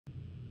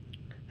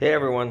Hey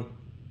everyone.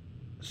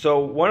 So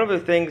one of the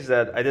things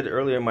that I did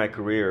earlier in my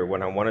career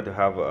when I wanted to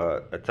have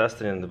a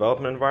testing and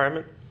development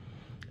environment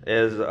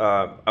is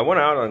I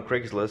went out on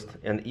Craigslist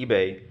and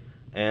eBay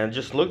and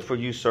just looked for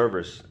used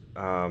servers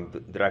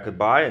that I could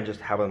buy and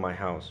just have in my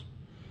house.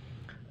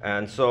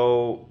 And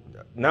so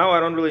now I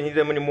don't really need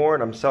them anymore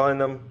and I'm selling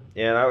them.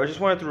 And I just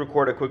wanted to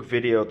record a quick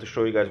video to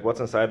show you guys what's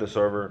inside the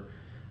server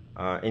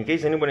in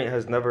case anybody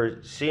has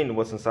never seen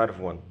what's inside of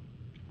one.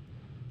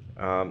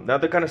 Now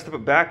to kind of step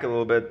it back a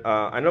little bit,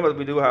 I know that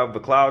we do have the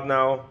cloud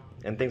now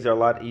and things are a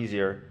lot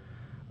easier.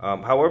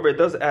 However, it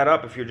does add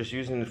up if you're just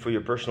using it for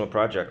your personal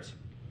projects.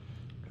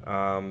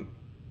 I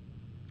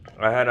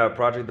had a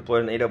project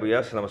deployed in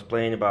AWS and I was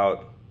paying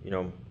about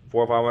 $400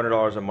 or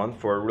 $500 a month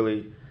for a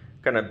really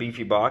kind of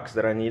beefy box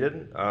that I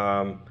needed.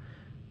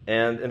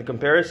 And in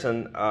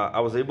comparison,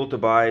 I was able to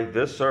buy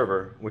this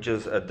server, which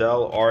is a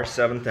Dell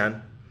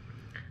R710,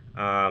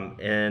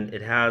 and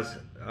it has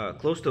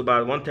close to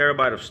about 1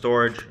 terabyte of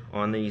storage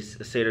on these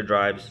SATA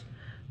drives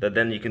that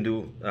then you can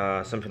do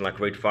something like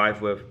RAID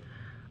 5 with.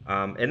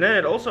 And then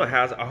it also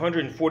has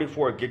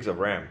 144 gigs of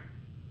RAM,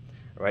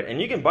 right?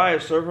 And you can buy a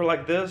server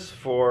like this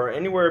for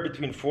anywhere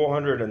between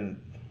 $400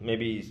 and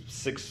maybe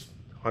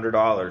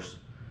 $600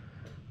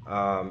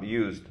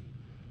 used.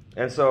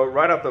 And so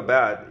right off the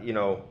bat,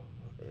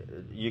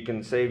 you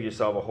can save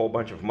yourself a whole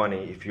bunch of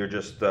money if you're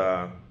just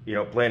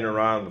playing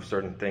around with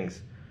certain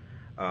things.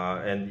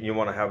 And you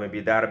want to have maybe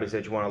a database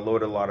that you want to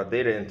load a lot of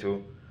data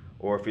into,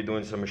 or if you're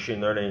doing some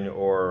machine learning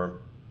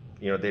or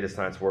data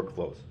science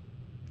workflows.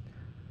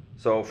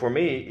 So for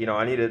me,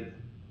 I needed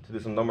to do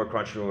some number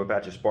crunching with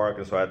Apache Spark,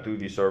 and so I had 2 of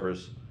these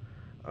servers,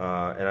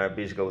 and I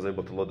basically was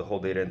able to load the whole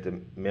data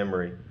into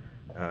memory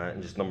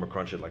and just number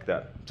crunch it like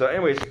that. So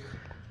anyways,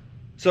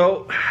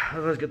 so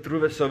let's get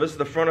through this. So this is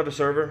the front of the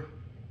server.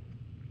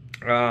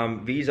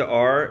 These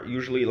are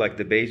usually like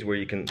the bays where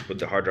you can put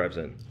the hard drives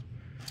in.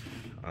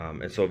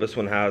 And so this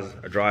one has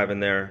a drive in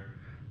there.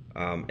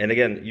 And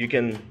again, you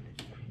can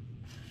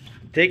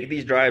take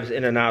these drives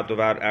in and out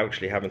without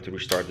actually having to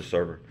restart the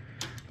server.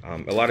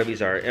 A lot of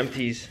these are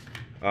empties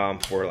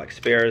for like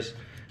spares,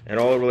 and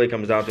all it really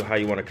comes down to how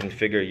you want to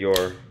configure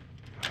your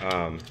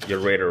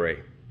RAID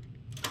array.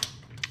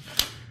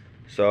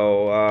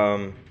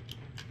 So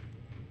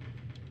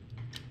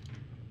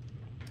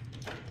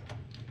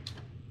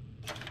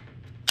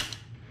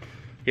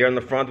here on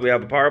the front we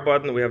have a power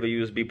button, we have a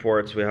USB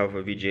ports, we have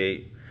a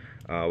VGA,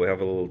 we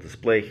have a little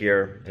display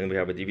here, and we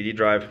have a DVD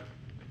drive.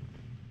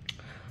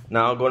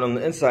 Now going on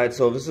the inside,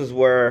 so this is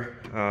where,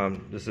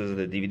 this is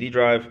the DVD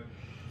drive.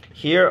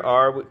 Here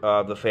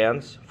are the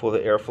fans for the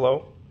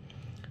airflow.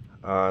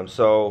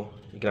 So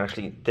you can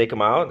actually take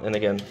them out, and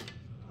again,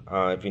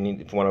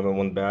 if one of them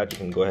went bad, you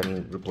can go ahead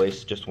and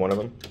replace just one of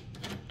them.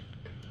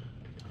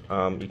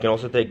 You can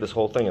also take this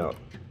whole thing out.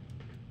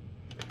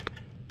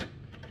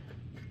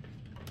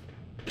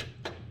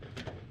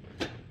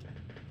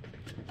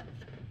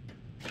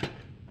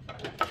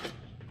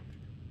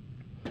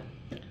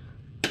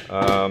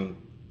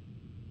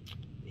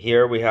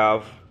 Here we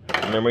have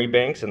memory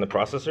banks and the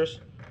processors.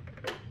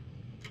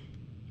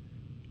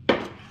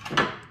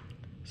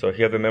 So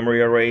here are the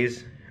memory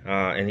arrays,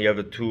 and here are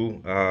the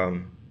 2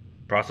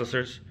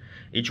 processors.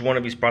 Each one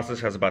of these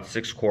processors has about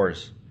 6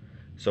 cores.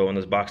 So in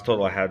this box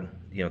total, I had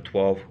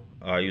 12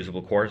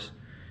 usable cores,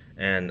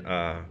 and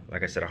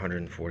like I said,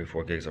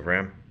 144 gigs of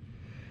RAM.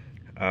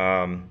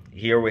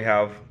 Here we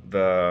have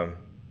the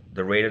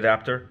RAID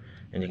adapter,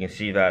 and you can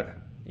see that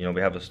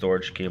we have the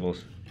storage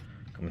cables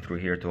coming through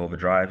here to all the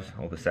drives,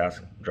 all the SAS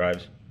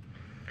drives.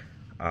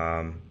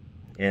 And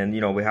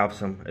we have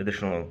some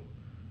additional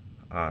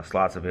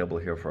slots available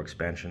here for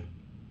expansion.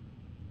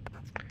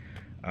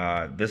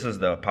 This is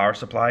the power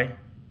supply,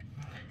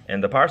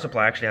 and the power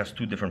supply actually has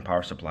 2 different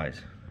power supplies.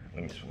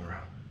 Let me swing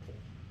around.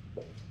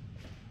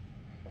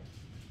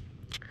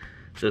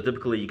 So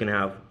typically you can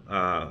have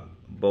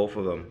both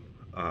of them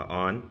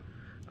on,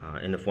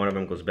 and if one of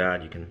them goes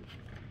bad, you can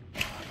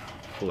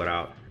pull it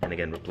out and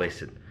again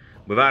replace it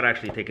without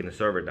actually taking the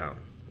server down,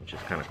 which is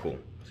kind of cool.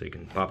 So you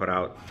can pop it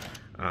out,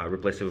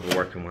 replace it with a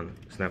working one,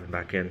 snap it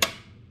back in,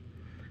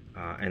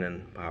 and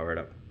then power it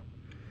up.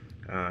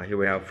 Here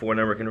we have 4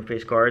 network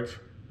interface cards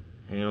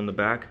hanging on the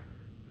back,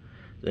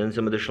 then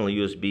some additional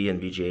USB and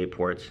VGA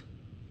ports.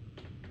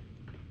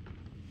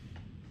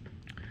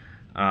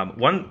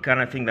 One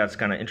kind of thing that's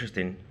kind of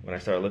interesting when I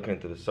started looking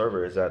into the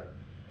server is that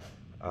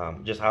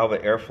just how the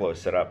airflow is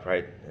set up,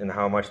 right? And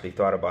how much they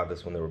thought about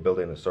this when they were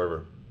building the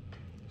server.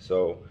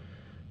 So,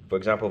 for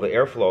example, the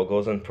airflow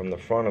goes in from the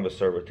front of the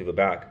server to the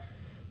back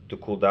to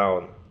cool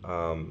down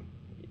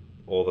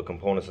all the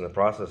components and the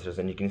processors.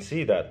 And you can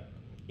see that,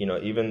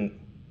 even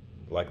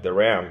like the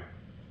RAM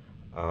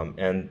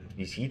and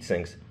these heat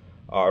sinks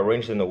are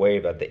arranged in a way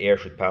that the air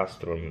should pass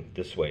through them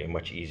this way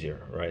much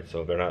easier, right?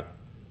 So they're not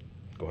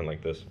going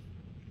like this.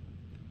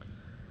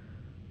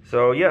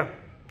 So yeah,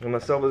 I'm gonna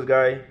sell this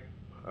guy.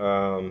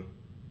 Don't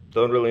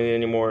really need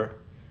any more.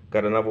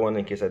 Got another one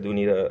in case I do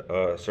need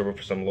a server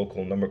for some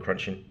local number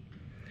crunching.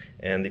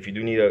 And if you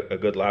do need a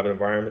good lab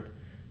environment,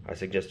 I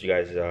suggest you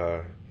guys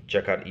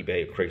check out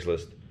eBay or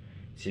Craigslist.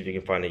 See if you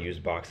can find a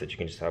used box that you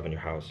can just have in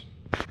your house.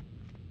 I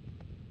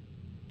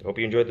hope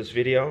you enjoyed this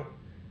video.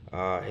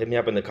 Hit me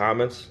up in the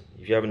comments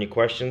if you have any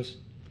questions,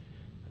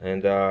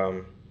 and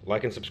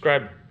like and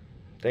subscribe.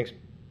 Thanks.